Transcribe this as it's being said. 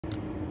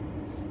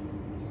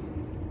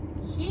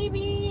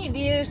Yippee,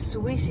 dear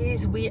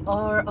Swissies, we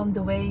are on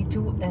the way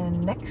to a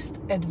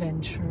next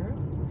adventure.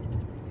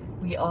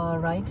 We are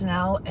right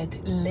now at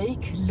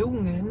Lake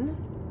Lungern,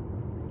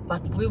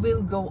 but we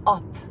will go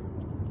up.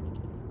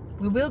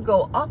 We will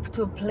go up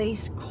to a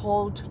place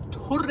called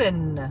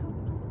Turren,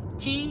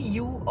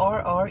 Turren,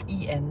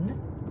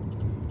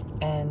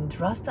 and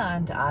Rasta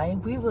and I,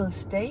 we will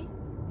stay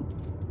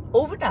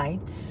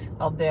overnight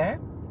up there,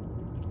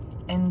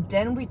 and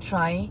then we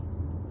try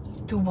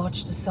to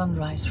watch the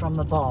sunrise from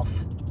above.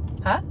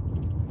 Huh?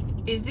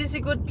 Is this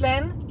a good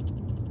plan?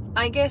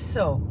 I guess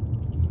so.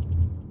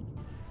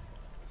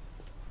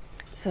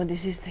 So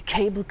this is the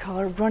cable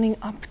car running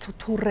up to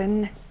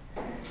Turren.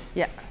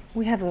 Yeah,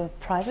 we have a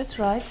private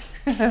ride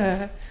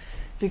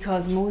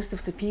because most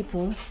of the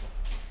people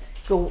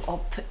go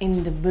up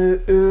in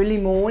the early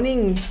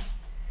morning,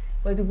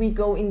 but we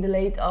go in the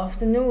late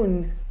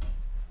afternoon.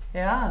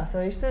 Ja,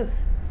 so ist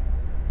das.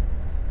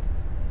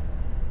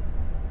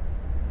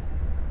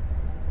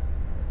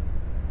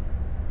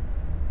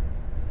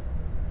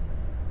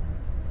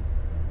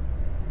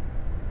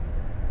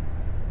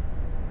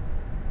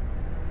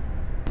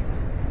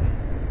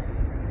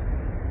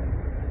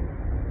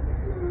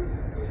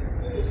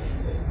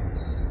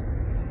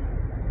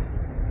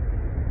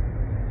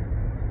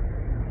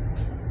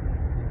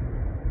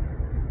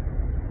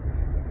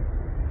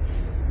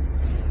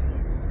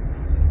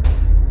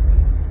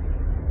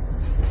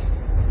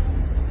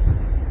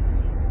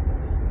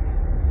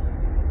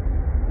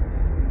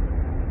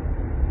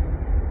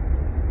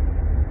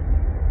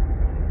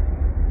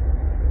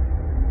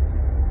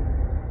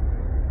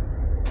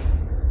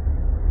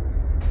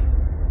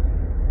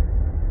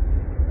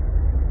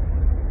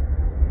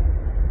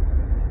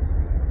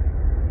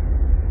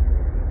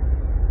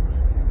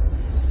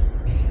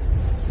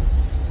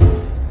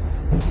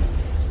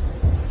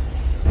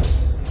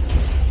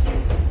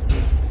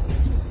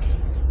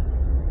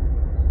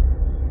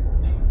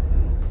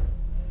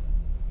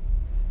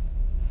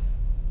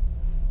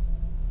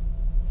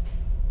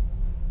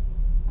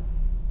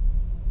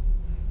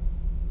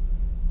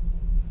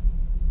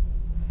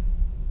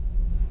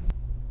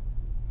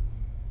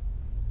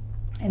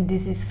 And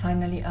this is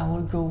finally our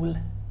goal.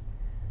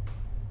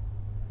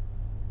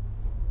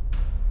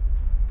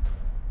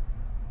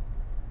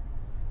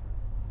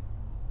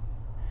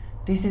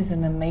 This is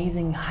an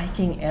amazing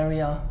hiking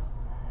area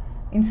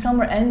in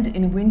summer and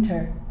in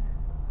winter.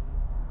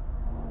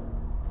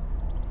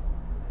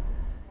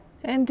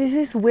 And this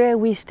is where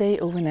we stay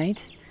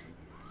overnight.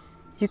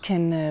 You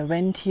can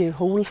rent here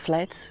whole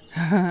flats.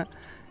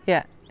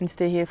 Yeah, and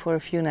stay here for a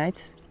few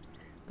nights.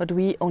 But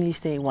we only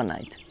stay one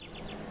night.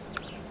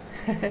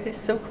 It's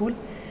so cool.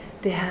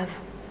 They have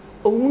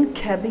own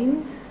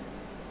cabins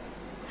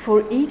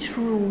for each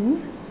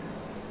room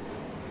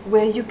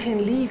where you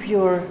can leave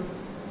your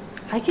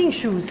hiking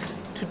shoes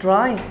to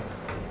dry.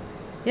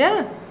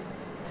 Yeah.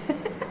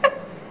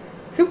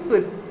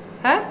 Super,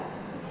 huh?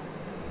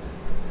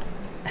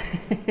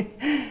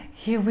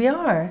 Here we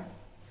are.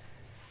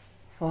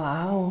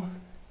 Wow.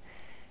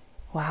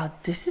 Wow,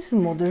 this is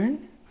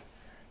modern.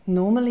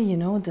 Normally, you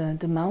know,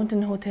 the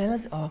mountain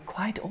hotels are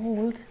quite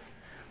old.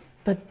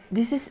 But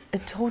this is a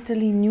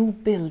totally new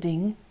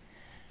building.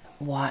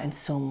 Wow, and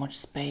so much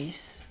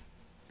space.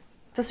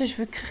 Das ist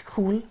wirklich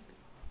cool.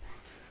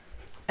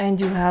 And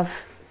you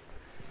have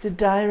the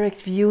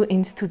direct view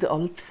into the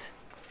Alps.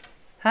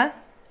 Huh?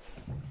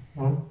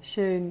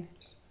 Schön.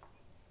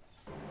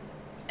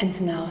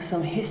 And now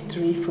some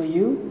history for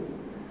you.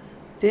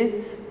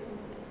 This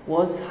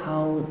was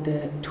how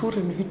the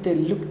Turren Hütte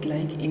looked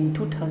like in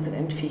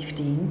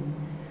 2015.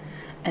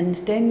 And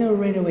then they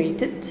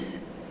renovated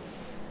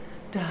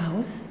the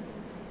house.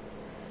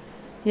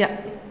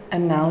 Yeah,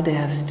 and now they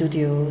have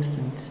studios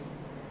and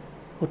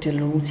hotel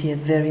rooms here,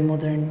 very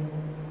modern.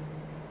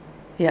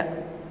 Yeah,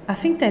 I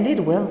think they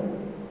did well.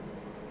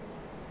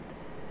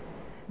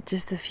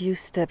 Just a few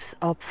steps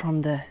up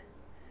from the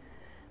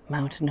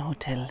mountain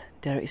hotel,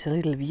 there is a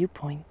little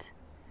viewpoint.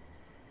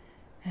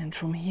 And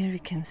from here we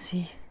can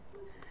see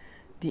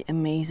the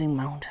amazing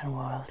mountain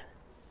world.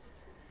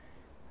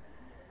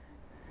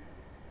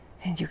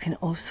 And you can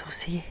also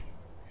see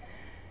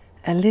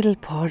a little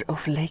part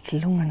of Lake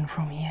Lungern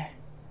from here.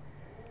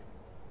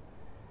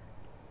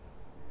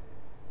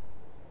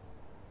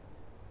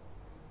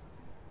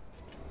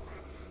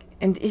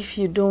 And if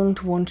you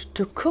don't want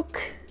to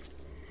cook,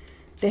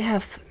 they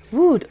have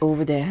wood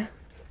over there.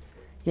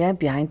 Yeah,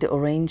 behind the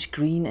orange,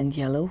 green and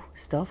yellow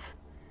stuff.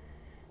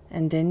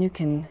 And then you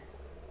can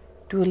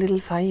do a little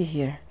fire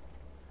here.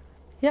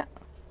 Yeah.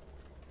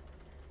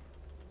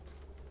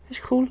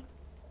 That's cool.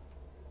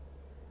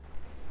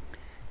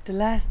 The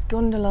last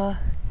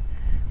gondola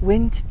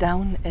went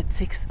down at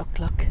 6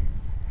 o'clock,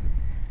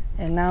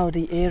 and now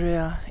the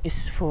area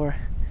is for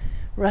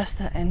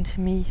Rasta and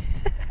me.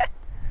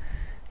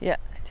 Yeah,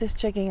 just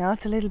checking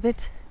out a little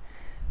bit,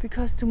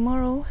 because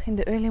tomorrow in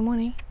the early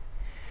morning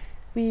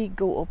we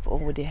go up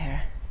over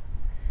there.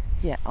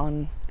 Yeah,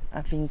 on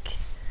I think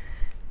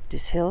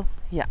this hill.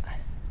 Yeah,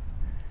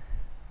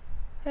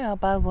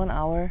 about 1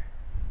 hour.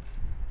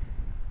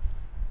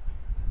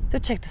 to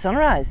check the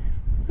sunrise.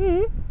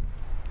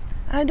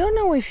 I don't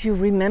know if you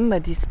remember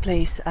this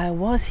place. I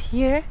was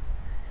here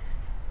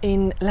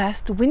in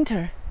last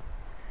winter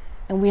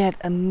and we had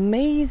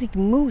amazing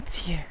moods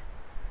here.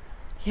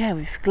 Yeah,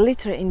 with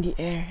glitter in the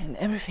air and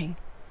everything.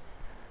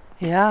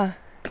 Yeah,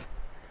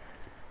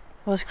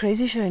 was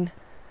crazy schön.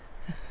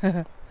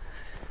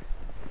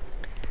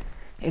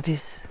 It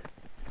is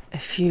a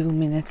few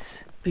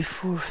minutes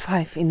before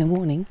 5 in the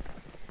morning.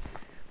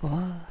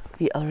 Wow,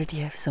 we already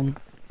have some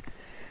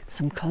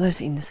colors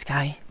in the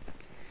sky.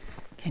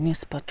 Can you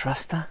spot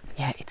Rasta?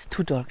 Yeah, it's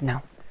too dark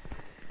now,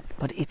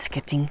 but it's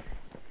getting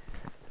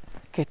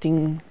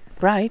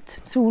bright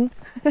soon.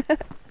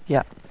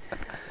 Yeah.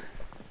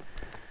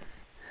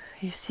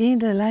 You see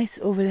the lights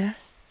over there?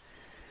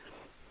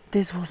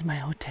 This was my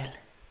hotel.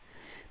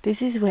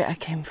 This is where I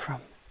came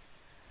from.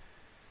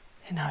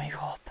 And now I go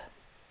up.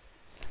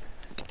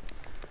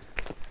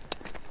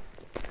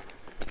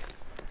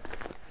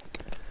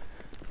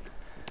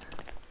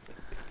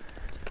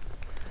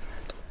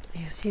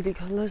 You see the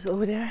colors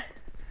over there?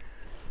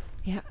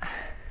 Yeah.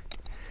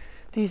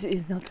 This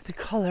is not the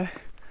color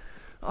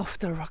of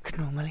the rock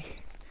normally.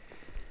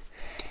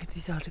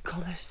 These are the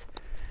colors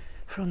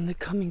from the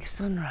coming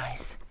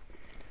sunrise.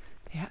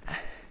 Yeah.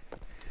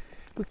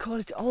 We call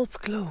it Alp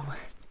Glow.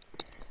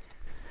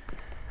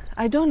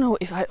 I don't know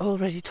if I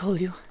already told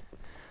you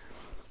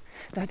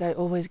that I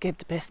always get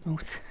the best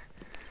moods.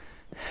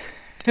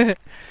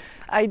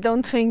 I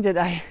don't think that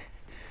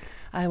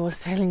I was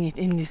telling it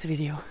in this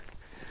video,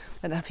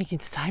 but I think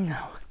it's time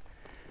now.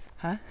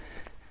 Huh?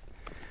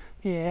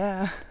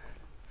 Yeah.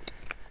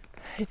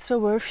 It's so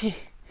worthy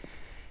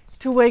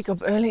to wake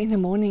up early in the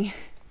morning,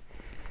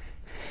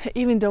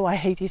 even though I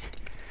hate it.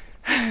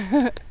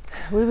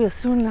 We will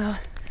soon now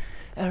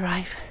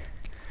arrive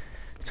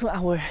to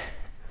our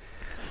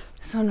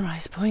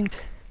sunrise point.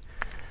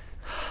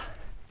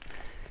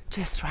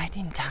 Just right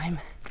in time.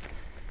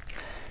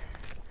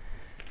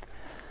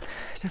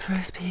 The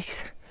first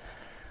peaks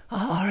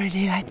are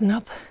already lighting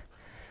up.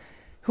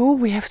 Oh,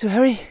 we have to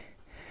hurry.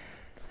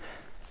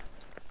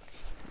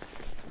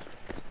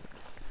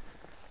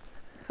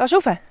 Ga eens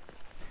oefen.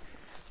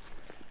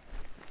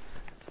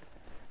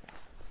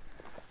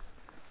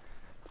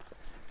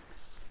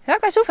 Ja,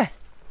 ga eens oefen.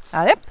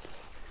 Yep.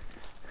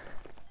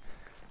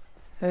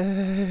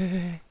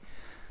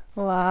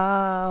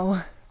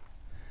 Wow.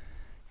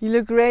 You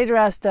look great,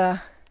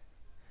 Rasta.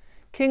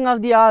 King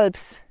of the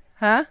Alps,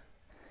 huh?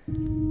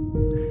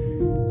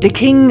 The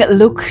king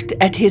looked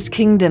at his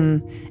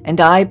kingdom,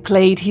 and I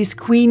played his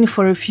queen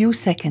for a few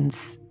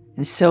seconds,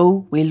 and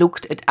so we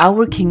looked at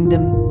our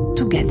kingdom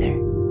together.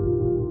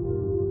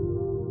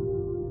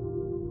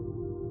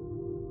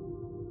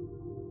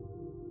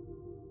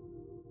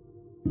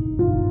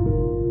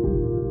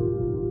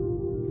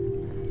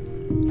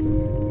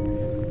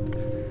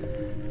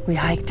 We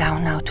hike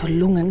down now to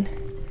Lungern.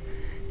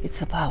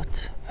 It's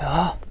about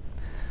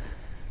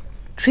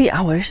 3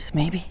 hours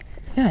maybe.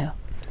 Yeah.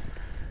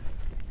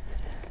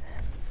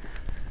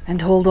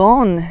 And hold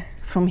on,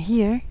 from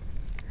here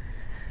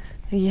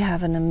we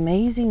have an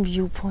amazing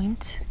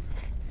viewpoint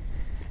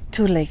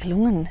to Lake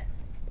Lungern.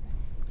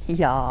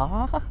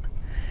 Yeah,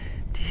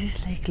 this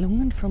is Lake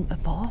Lungern from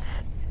above.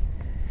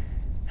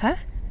 Huh?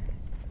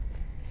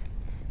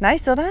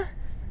 Nice, oder?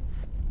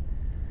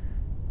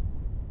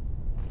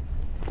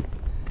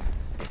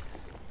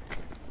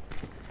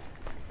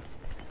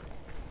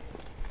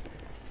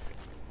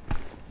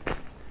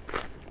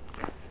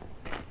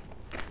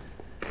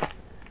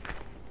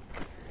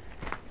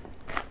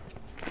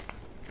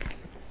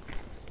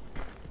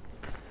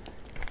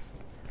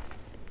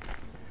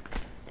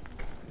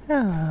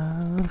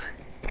 Oh,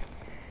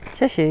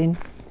 sehr schön.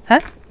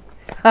 Huh?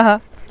 Haha.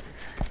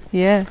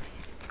 Yeah,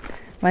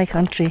 my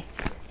country.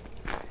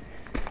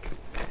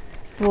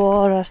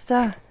 Whoa,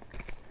 Rasta.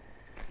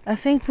 I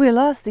think we're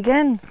lost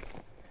again.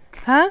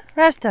 Huh,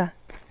 Rasta?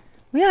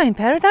 We are in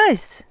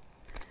paradise.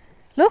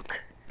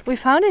 Look, we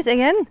found it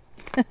again.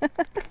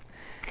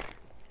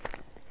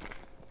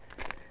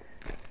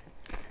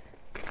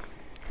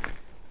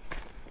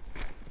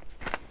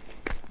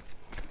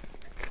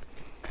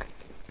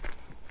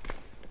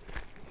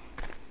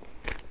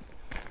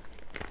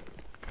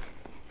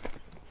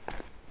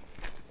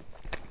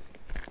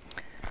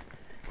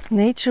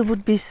 Nature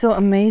would be so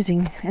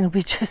amazing and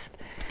we just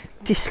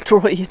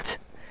destroy it,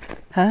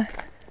 huh?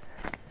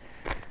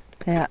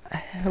 Yeah,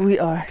 we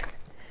are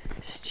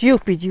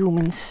stupid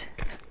humans.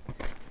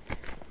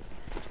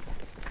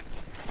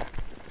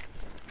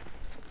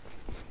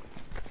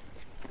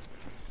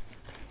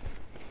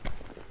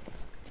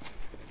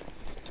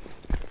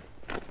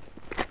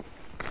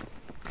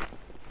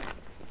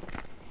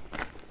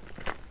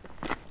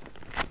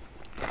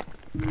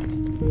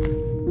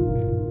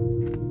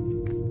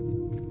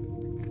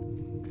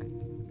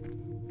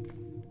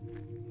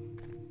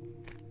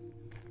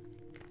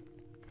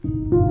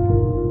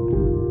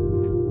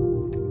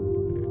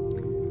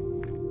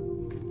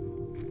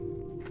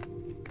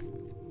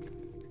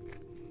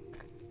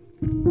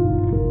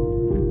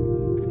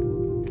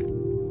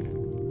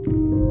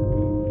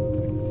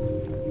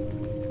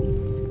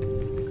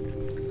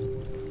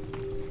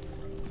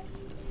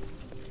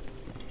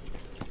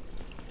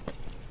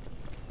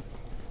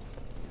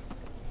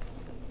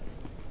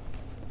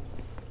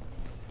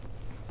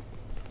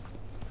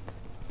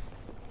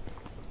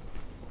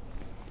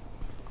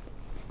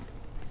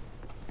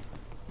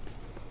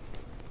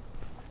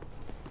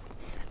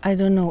 I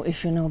don't know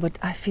if you know, but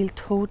I feel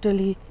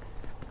totally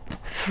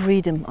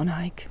freedom on a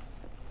hike.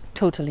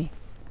 Totally.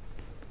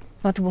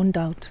 Not one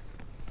doubt.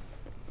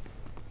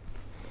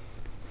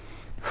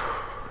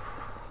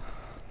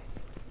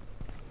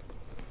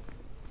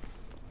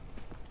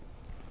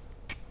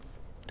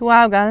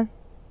 Wow, gal.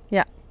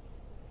 Ja.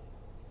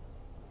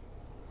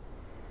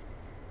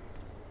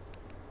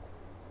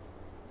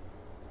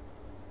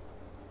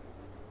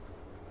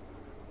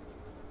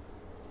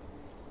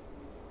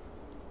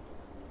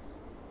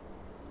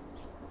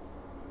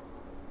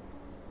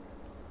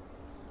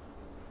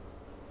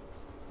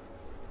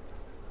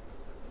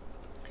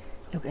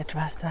 Look at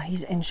Rasta,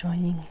 he's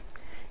enjoying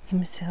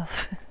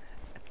himself.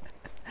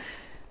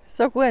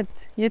 So good.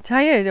 You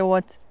tired or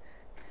what?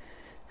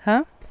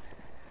 Huh?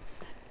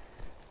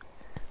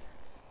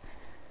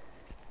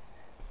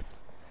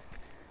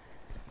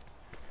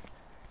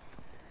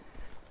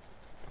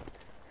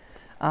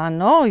 Ah,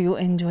 no, you're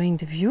enjoying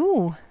the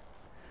view.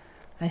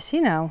 I see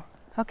now.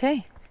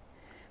 Okay,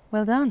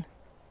 well done.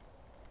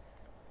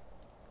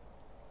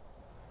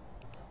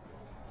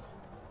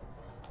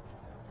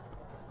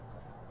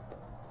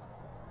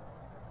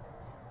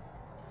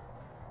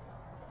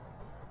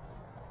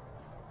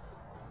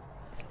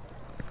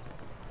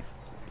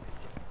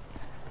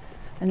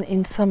 And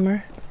in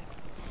summer,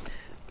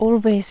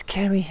 always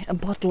carry a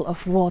bottle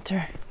of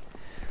water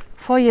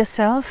for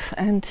yourself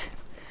and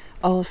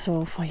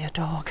also for your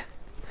dog.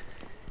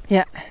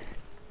 Yeah,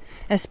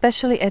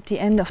 especially at the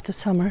end of the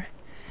summer,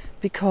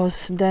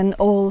 because then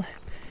all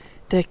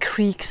the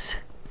creeks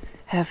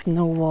have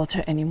no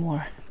water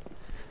anymore.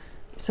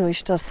 So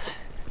ist das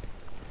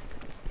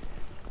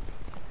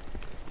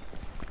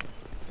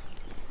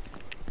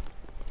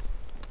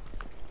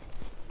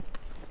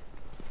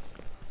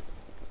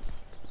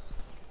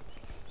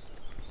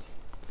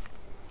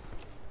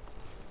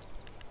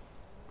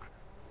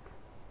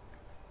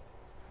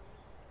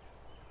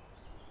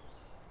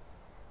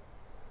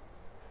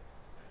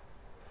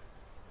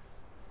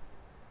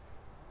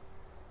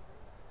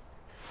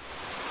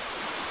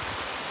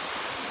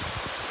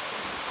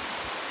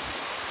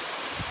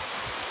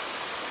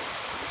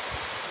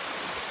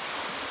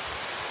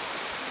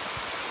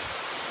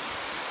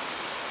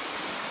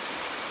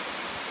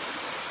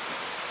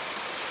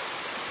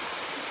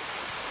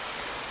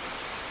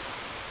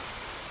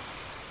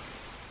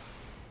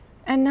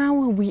And now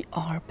we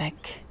are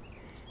back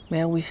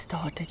where we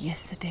started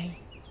yesterday,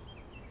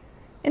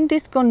 in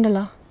this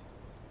gondola.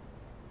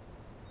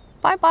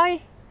 Bye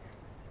bye.